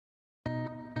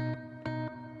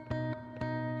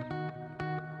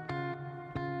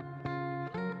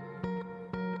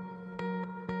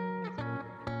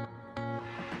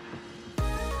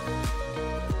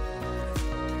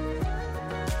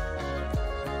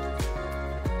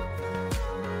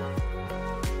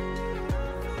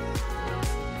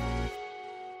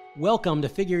Welcome to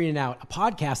Figuring It Out, a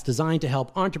podcast designed to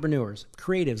help entrepreneurs,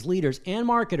 creatives, leaders, and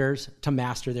marketers to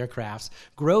master their crafts,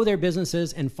 grow their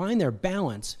businesses, and find their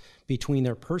balance between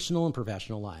their personal and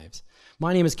professional lives.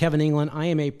 My name is Kevin England. I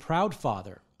am a proud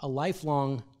father, a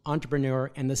lifelong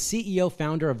entrepreneur, and the CEO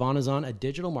founder of Vonazon, a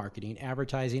digital marketing,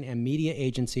 advertising, and media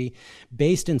agency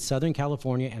based in Southern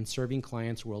California and serving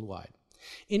clients worldwide.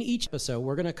 In each episode,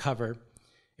 we're going to cover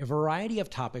a variety of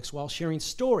topics while sharing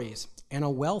stories and a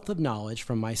wealth of knowledge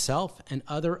from myself and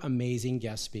other amazing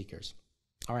guest speakers.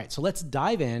 All right, so let's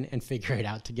dive in and figure it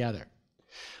out together.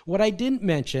 What I didn't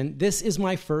mention, this is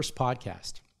my first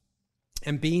podcast.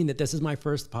 And being that this is my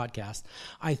first podcast,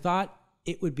 I thought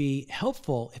it would be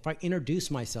helpful if I introduce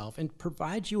myself and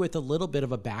provide you with a little bit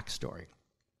of a backstory.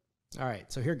 All right,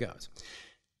 so here goes.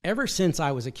 Ever since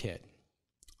I was a kid,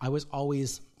 I was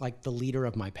always like the leader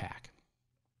of my pack.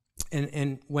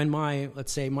 And when my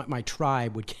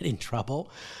tribe would get in trouble,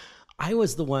 I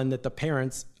was the one that the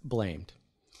parents blamed.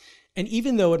 And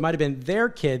even though it might have been their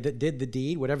kid that did the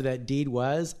deed, whatever that deed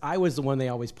was, I was the one they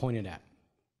always pointed at.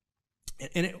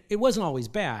 And it wasn't always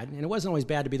bad, and it wasn't always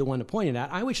bad to be the one to point it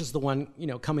at. I was just the one,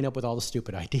 coming up with all the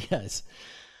stupid ideas.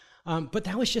 But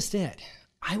that was just it.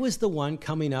 I was the one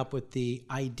coming up with the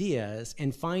ideas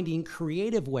and finding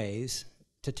creative ways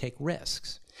to take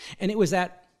risks. And it was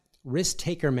that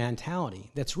risk-taker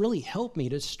mentality that's really helped me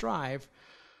to strive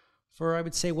for, I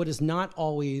would say, what is not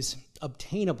always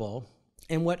obtainable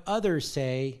and what others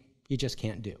say you just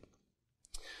can't do.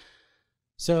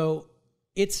 So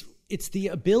it's the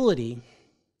ability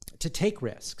to take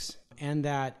risks and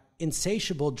that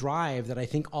insatiable drive that I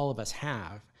think all of us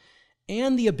have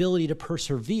and the ability to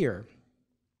persevere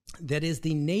that is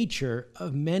the nature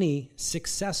of many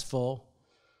successful,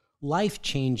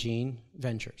 life-changing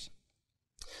ventures.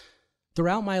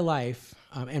 Throughout my life,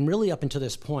 and really up until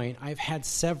this point, I've had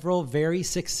several very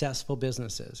successful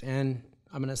businesses, and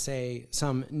I'm going to say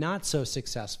some not so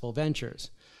successful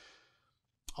ventures.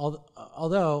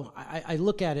 Although I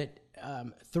look at it,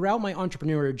 throughout my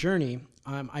entrepreneurial journey,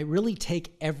 I really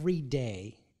take every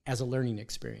day as a learning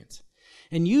experience.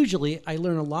 And usually I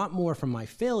learn a lot more from my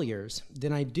failures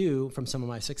than I do from some of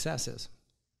my successes.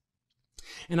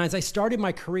 And as I started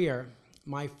my career,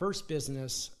 my first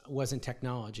business was in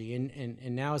technology.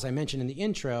 And now, as I mentioned in the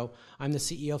intro, I'm the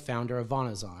CEO founder of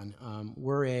Vonazon.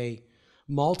 We're a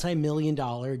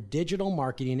multi-million-dollar digital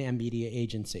marketing and media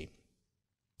agency.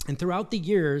 And throughout the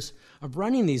years of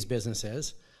running these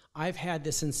businesses, I've had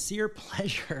the sincere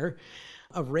pleasure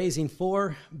of raising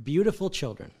 4 beautiful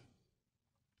children.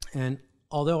 And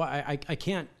although I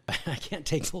can't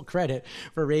take full credit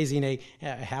for raising a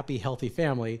happy, healthy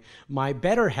family, my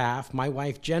better half, my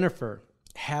wife Jennifer,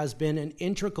 has been an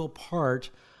integral part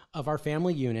of our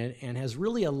family unit and has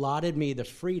really allotted me the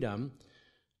freedom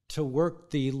to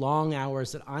work the long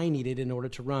hours that I needed in order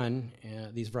to run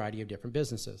these variety of different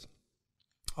businesses.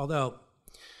 Although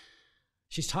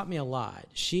she's taught me a lot.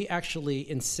 She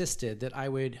actually insisted that I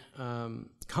would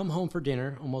come home for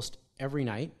dinner almost every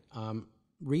night,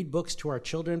 read books to our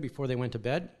children before they went to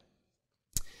bed,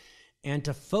 and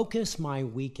to focus my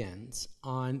weekends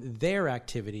on their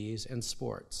activities and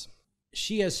sports.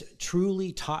 She has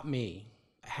truly taught me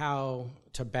how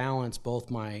to balance both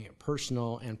my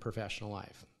personal and professional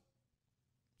life.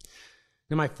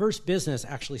 Now, my first business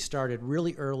actually started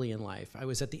really early in life. I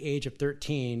was at the age of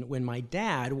 13 when my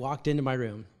dad walked into my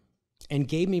room and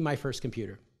gave me my first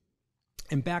computer.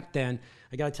 And back then,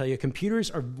 I got to tell you,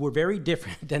 computers were very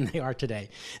different than they are today.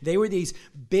 They were these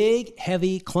big,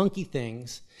 heavy, clunky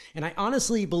things. And I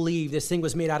honestly believe this thing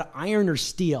was made out of iron or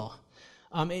steel.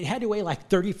 It had to weigh like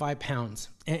 35 pounds.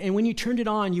 And when you turned it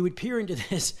on, you would peer into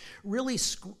this really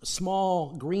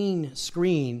small green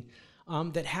screen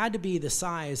that had to be the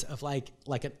size of like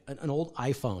an old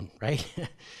iPhone, right?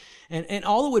 and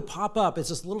all that would pop up is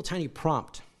this little tiny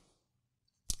prompt.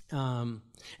 And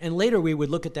later we would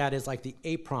look at that as like the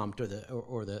A prompt or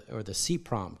the C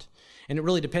prompt. And it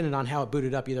really depended on how it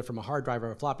booted up, either from a hard drive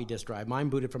or a floppy disk drive. Mine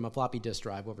booted from a floppy disk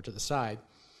drive over to the side.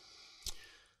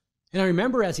 And I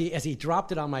remember as he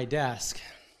dropped it on my desk,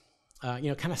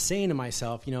 kind of saying to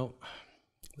myself, what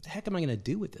the heck am I going to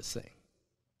do with this thing?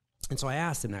 And so I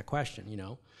asked him that question,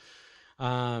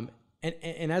 And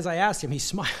as I asked him, he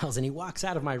smiles and he walks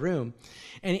out of my room.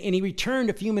 And he returned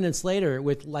a few minutes later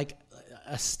with like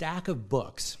a stack of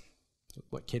books.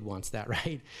 What kid wants that,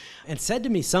 right? And said to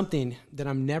me something that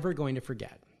I'm never going to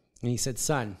forget. And he said,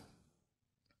 "Son,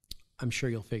 I'm sure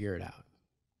you'll figure it out."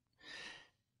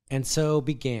 And so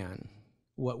began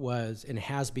what was and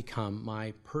has become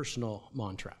my personal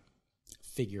mantra: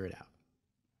 figure it out.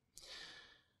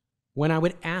 When I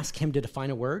would ask him to define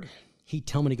a word, he'd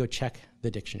tell me to go check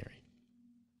the dictionary.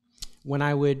 when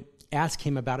I would ask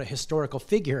him about a historical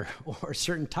figure or a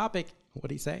certain topic, what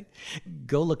did he say?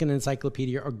 Go look in an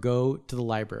encyclopedia or go to the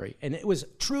library. And it was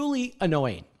truly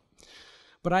annoying.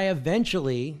 But I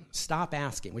eventually stopped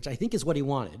asking, which I think is what he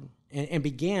wanted, and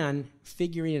began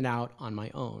figuring it out on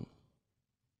my own.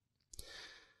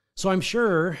 So I'm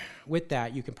sure with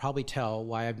that, you can probably tell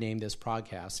why I've named this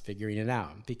podcast Figuring It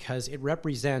Out, because it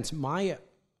represents my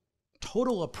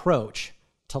total approach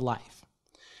to life.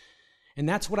 And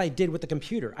that's what I did with the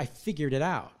computer. I figured it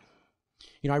out.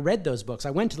 I read those books.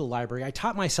 I went to the library. I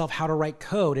taught myself how to write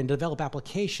code and develop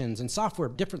applications and software,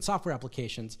 different software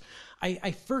applications.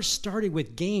 I first started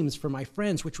with games for my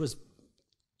friends, which was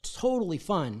totally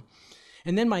fun.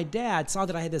 And then my dad saw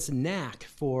that I had this knack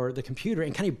for the computer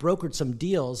and kind of brokered some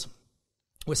deals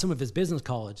with some of his business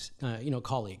colleagues.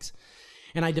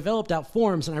 And I developed out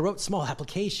forms, and I wrote small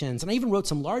applications, and I even wrote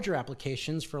some larger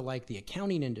applications for like the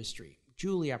accounting industry,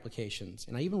 Julie applications,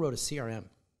 and I even wrote a CRM.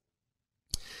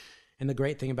 And the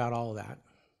great thing about all of that,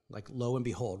 like lo and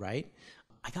behold, right?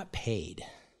 I got paid.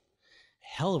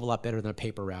 Hell of a lot better than a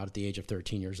paper route at the age of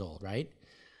 13 years old, right?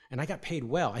 And I got paid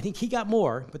well. I think he got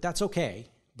more, but that's okay.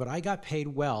 But I got paid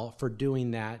well for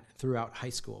doing that throughout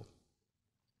high school.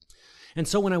 And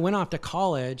so when I went off to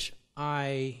college,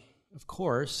 I, of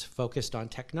course, focused on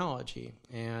technology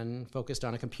and focused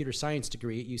on a computer science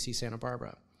degree at UC Santa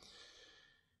Barbara.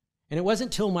 And it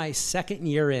wasn't until my second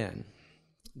year in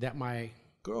that my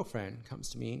girlfriend comes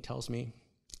to me and tells me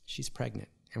she's pregnant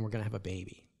and we're going to have a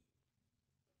baby.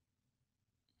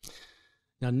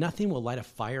 Now, nothing will light a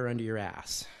fire under your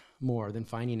ass more than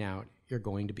finding out you're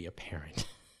going to be a parent,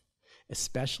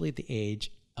 especially at the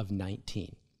age of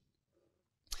 19.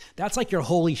 That's like your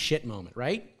holy shit moment,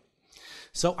 right?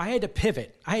 So I had to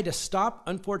pivot. I had to stop,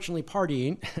 unfortunately,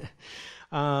 partying,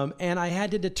 and I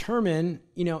had to determine,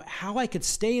 how I could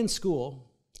stay in school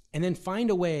and then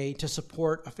find a way to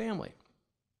support a family.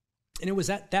 And it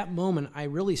was at that moment I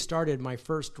really started my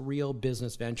first real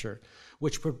business venture,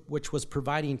 which was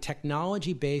providing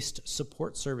technology-based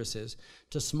support services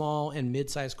to small and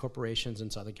mid-sized corporations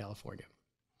in Southern California.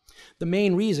 The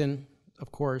main reason,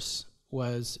 of course,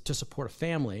 was to support a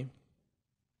family.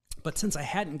 But since I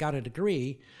hadn't got a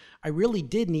degree, I really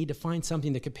did need to find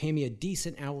something that could pay me a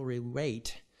decent hourly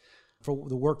rate for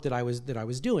the work that I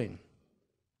was doing.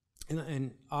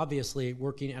 And obviously,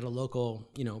 working at a local,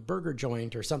 burger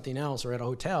joint or something else or at a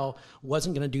hotel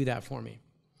wasn't going to do that for me.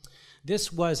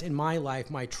 This was, in my life,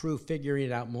 my true figuring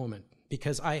it out moment,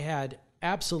 because I had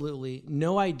absolutely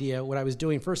no idea what I was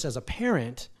doing first as a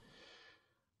parent,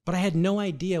 but I had no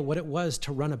idea what it was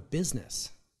to run a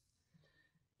business.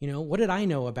 What did I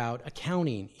know about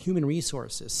accounting, human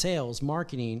resources, sales,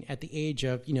 marketing at the age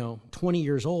of, 20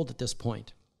 years old at this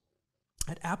point?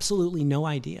 I had absolutely no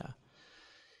idea.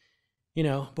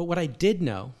 But what I did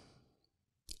know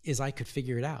is I could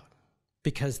figure it out,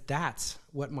 because that's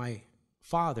what my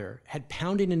father had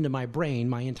pounded into my brain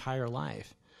my entire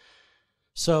life.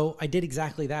 So I did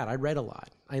exactly that. I read a lot.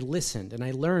 I listened, and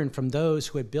I learned from those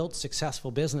who had built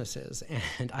successful businesses,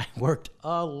 and I worked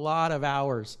a lot of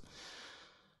hours,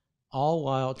 all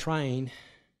while trying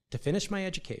to finish my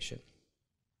education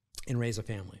and raise a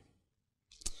family.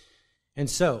 And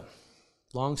so,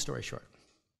 long story short,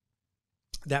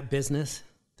 that business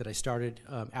that I started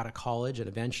out of college, and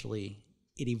eventually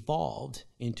it evolved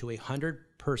into a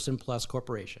 100-person plus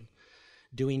corporation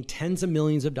doing tens of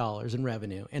millions of dollars in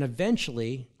revenue. And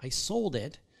eventually I sold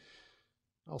it,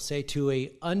 I'll say, to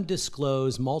a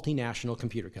undisclosed multinational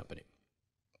computer company.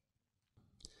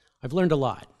 I've learned a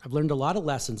lot. I've learned a lot of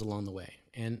lessons along the way,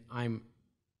 and I'm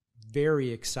very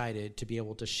excited to be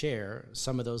able to share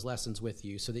some of those lessons with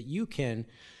you so that you can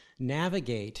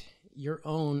navigate your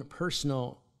own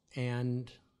personal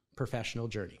and professional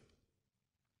journey.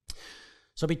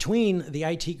 So between the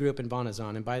IT group and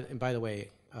Vonazon, and by the way,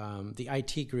 the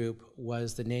IT group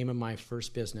was the name of my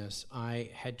first business. I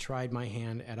had tried my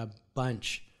hand at a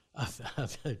bunch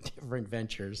of different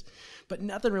ventures, but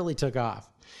nothing really took off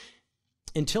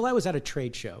until I was at a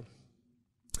trade show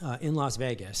in Las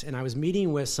Vegas, and I was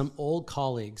meeting with some old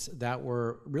colleagues that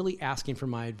were really asking for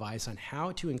my advice on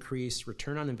how to increase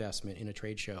return on investment in a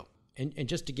trade show. And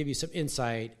just to give you some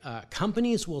insight,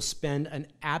 companies will spend an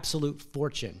absolute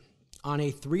fortune on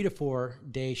a 3 to 4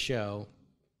 day show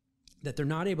that they're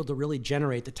not able to really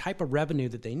generate the type of revenue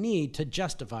that they need to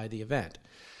justify the event.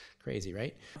 Crazy,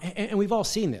 right? And we've all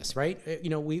seen this, right?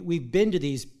 We've been to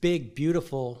these big,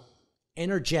 beautiful,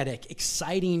 energetic,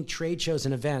 exciting trade shows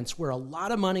and events where a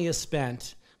lot of money is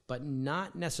spent, but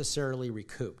not necessarily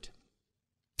recouped.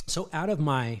 So out of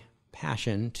my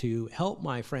passion to help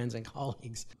my friends and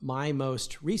colleagues, my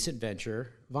most recent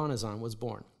venture, Vonazon, was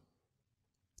born.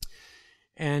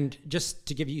 And just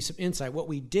to give you some insight, what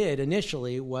we did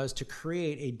initially was to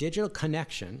create a digital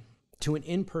connection to an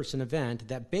in-person event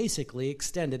that basically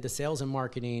extended the sales and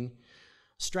marketing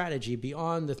strategy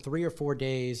beyond the 3 or 4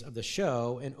 days of the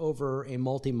show and over a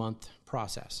multi-month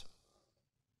process.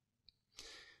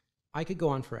 I could go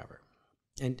on forever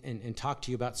and talk to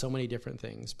you about so many different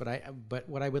things, but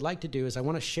what I would like to do is I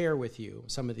want to share with you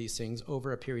some of these things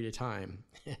over a period of time.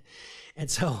 And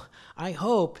so I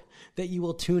hope that you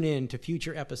will tune in to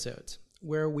future episodes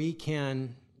where we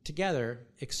can together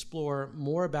explore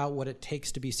more about what it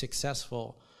takes to be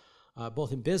successful,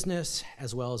 both in business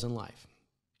as well as in life.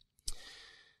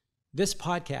 This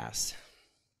podcast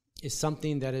is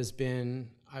something that has been,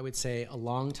 I would say, a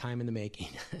long time in the making.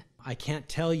 I can't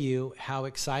tell you how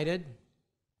excited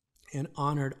and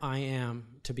honored I am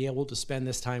to be able to spend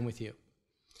this time with you.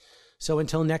 So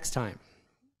until next time,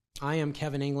 I am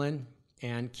Kevin England,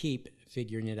 and keep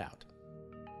figuring it out.